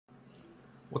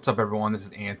What's up, everyone? This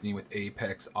is Anthony with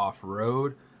Apex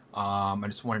Off-Road. I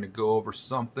just wanted to go over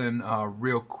something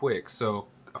real quick. So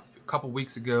a couple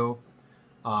weeks ago,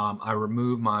 I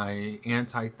removed my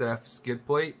anti-theft skid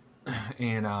plate,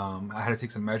 and I had to take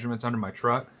some measurements under my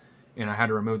truck, and I had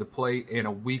to remove the plate. And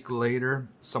a week later,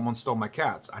 someone stole my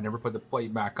cats. I never put the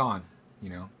plate back on. You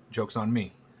know, joke's on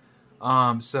me.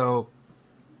 So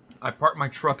I parked my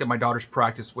truck at my daughter's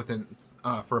practice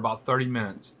for about 30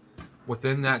 minutes.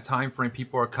 Within that time frame,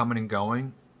 people are coming and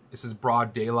going. This is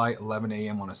broad daylight, 11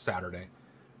 a.m. on a Saturday.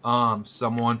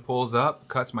 Someone pulls up,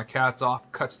 cuts my cats off,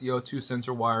 cuts the O2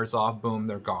 sensor wires off, boom,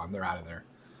 they're gone. They're out of there.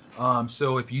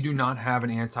 So if you do not have an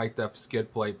anti-theft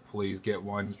skid plate, please get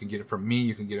one. You can get it from me.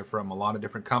 You can get it from a lot of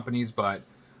different companies, but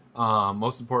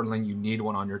most importantly, you need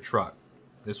one on your truck.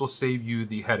 This will save you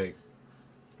the headache.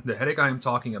 The headache I am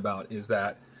talking about is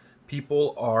that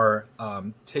people are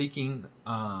taking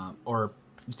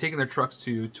their trucks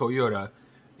to Toyota,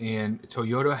 and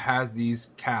Toyota has these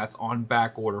cats on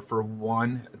back order for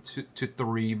 1 to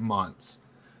 3 months.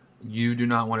 You do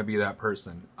not want to be that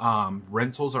person.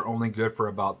 Rentals are only good for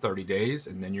about 30 days,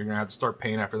 and then you're gonna have to start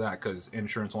paying after that because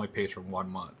insurance only pays for 1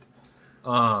 month.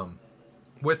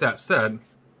 With that said,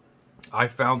 I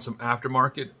found some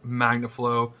aftermarket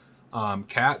MagnaFlow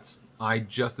cats. I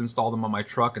just installed them on my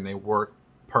truck and they work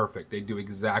perfect. They do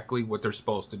exactly what they're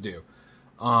supposed to do.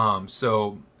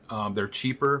 They're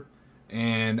cheaper,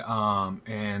 and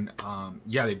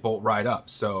yeah, they bolt right up.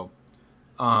 So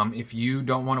if you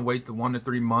don't want to wait the 1 to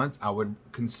 3 months, I would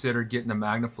consider getting the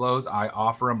MagnaFlows. I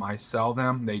offer them, I sell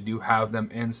them. They do have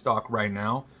them in stock right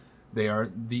now. They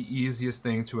are the easiest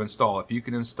thing to install. If you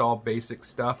can install basic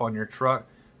stuff on your truck,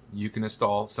 you can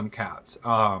install some cats.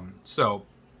 So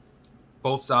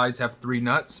both sides have 3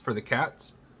 nuts for the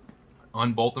cats.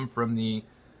 Unbolt them from the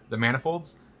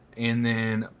manifolds, and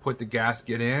then put the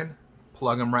gasket in,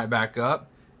 plug them right back up.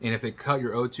 And if they cut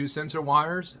your O2 sensor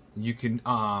wires, you can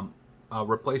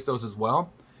replace those as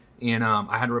well. And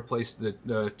I had to replace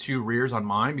the 2 rears on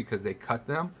mine because they cut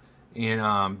them.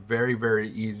 And very, very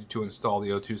easy to install the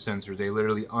O2 sensors. They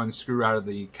literally unscrew out of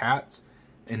the cats,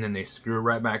 and then they screw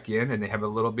right back in, and they have a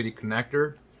little bitty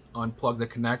connector. Unplug the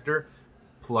connector,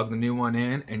 plug the new one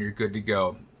in, and you're good to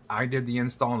go. I did the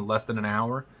install in less than an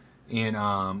hour,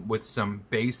 and with some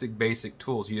basic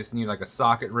tools. You just need like a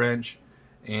socket wrench,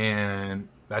 and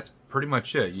that's pretty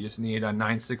much it. You just need a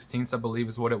 9/16, I believe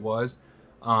is what it was,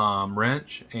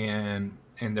 wrench, and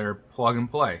they're plug and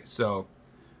play. So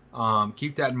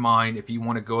keep that in mind if you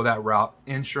want to go that route.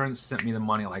 Insurance sent me the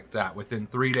money like that. Within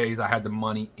 3 days, I had the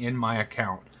money in my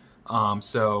account. And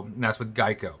that's with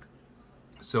Geico.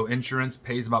 So insurance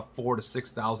pays about $4,000 to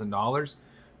 $6,000.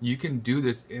 You can do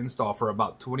this install for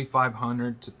about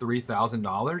 $2,500 to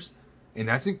 $3,000, and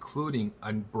that's including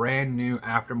a brand new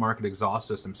aftermarket exhaust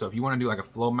system. So if you want to do like a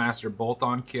Flowmaster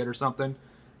bolt-on kit or something,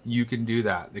 you can do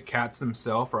that. The cats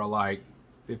themselves are like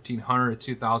 $1,500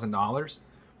 to $2,000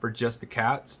 for just the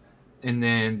cats, and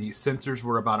then the sensors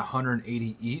were about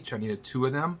 $180 each. I needed 2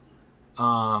 of them,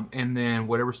 and then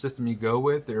whatever system you go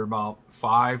with, they're about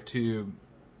 $500 to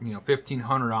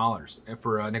 $1,500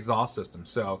 for an exhaust system.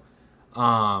 So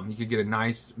you could get a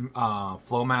nice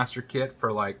Flowmaster kit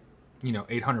for like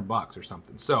 $800 or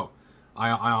something. So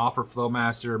I offer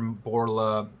Flowmaster,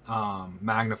 Borla,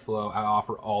 MagnaFlow. I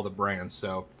offer all the brands.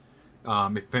 So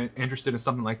if you're interested in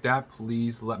something like that,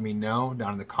 please let me know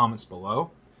down in the comments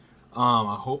below.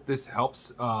 I hope this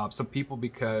helps some people,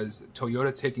 because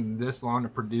Toyota taking this long to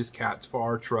produce cats for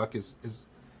our truck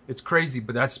it's crazy,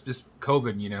 but that's just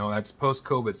COVID, that's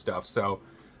post-COVID stuff. So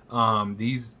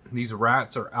these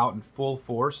rats are out in full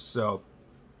force. So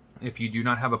if you do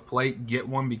not have a plate, get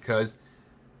one, because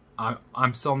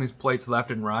I'm selling these plates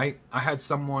left and right. I had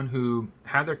someone who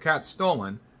had their cat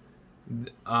stolen.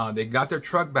 They got their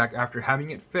truck back after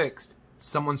having it fixed.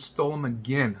 Someone stole them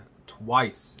again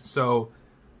twice. So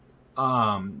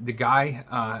the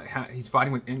guy, he's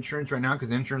fighting with insurance right now,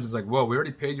 because insurance is like, whoa, we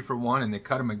already paid you for one, and they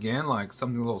cut him again, like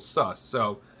something a little sus.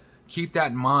 So keep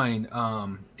that in mind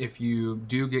if you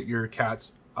do get your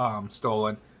cats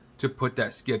stolen, to put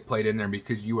that skid plate in there,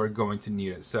 because you are going to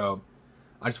need it. So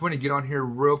I just want to get on here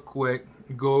real quick,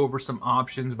 go over some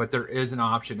options, but there is an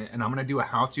option, and I'm going to do a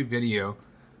how-to video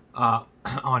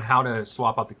on how to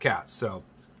swap out the cats. So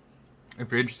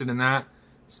if you're interested in that,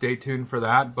 stay tuned for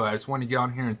that. But I just want to get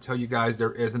on here and tell you guys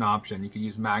there is an option. You can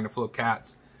use MagnaFlow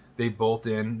cats. They bolt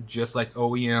in just like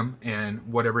OEM, and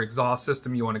whatever exhaust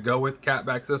system you want to go with,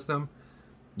 catback system,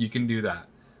 you can do that.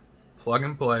 Plug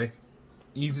and play,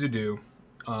 easy to do,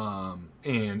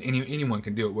 and anyone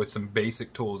can do it with some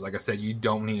basic tools. Like I said, you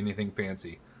don't need anything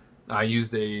fancy. I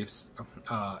used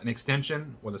an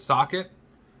extension with a socket,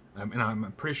 and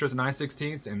I'm pretty sure it's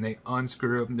 9/16, and they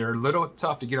unscrew them. They're a little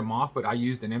tough to get them off, but I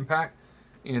used an impact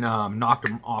and knocked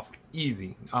them off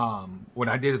easy. What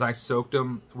I did is I soaked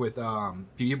them with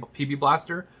PB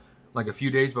Blaster like a few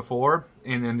days before,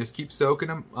 and then just keep soaking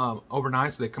them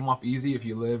overnight so they come off easy. If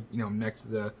you live, next to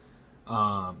the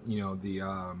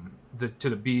to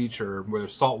the beach, or where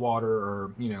there's salt water,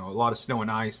 or a lot of snow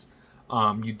and ice,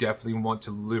 you definitely want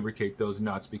to lubricate those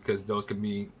nuts, because those can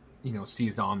be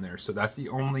seized on there. So that's the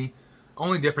only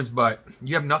difference, but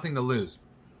you have nothing to lose.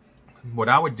 What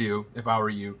I would do if I were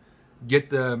you, get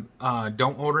the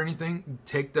don't order anything,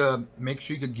 make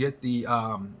sure you could get the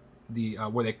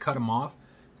where they cut them off.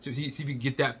 So see if you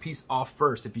get that piece off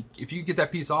first. If you get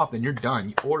that piece off, then you're done.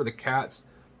 You order the cats,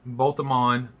 bolt them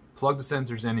on, plug the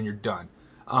sensors in, and you're done.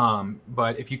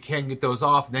 But if you can't get those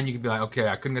off, then you can be like, okay,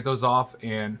 I couldn't get those off,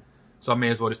 and so I may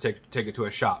as well just take it to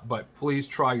a shop. But please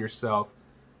try yourself.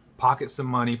 Pocket some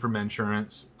money from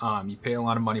insurance. You pay a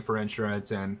lot of money for insurance,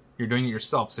 and you're doing it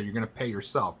yourself, so you're going to pay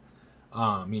yourself,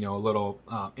 a little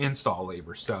install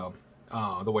labor. So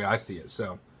the way I see it,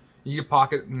 so you can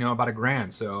pocket about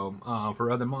 $1,000. So for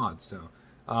other mods. So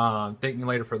thank me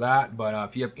later for that. But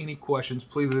if you have any questions,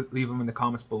 please leave them in the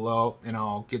comments below, and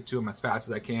I'll get to them as fast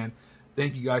as I can.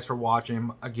 Thank you guys for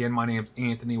watching. Again, my name's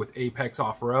Anthony with Apex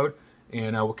Off-Road,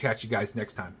 and we'll catch you guys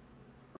next time.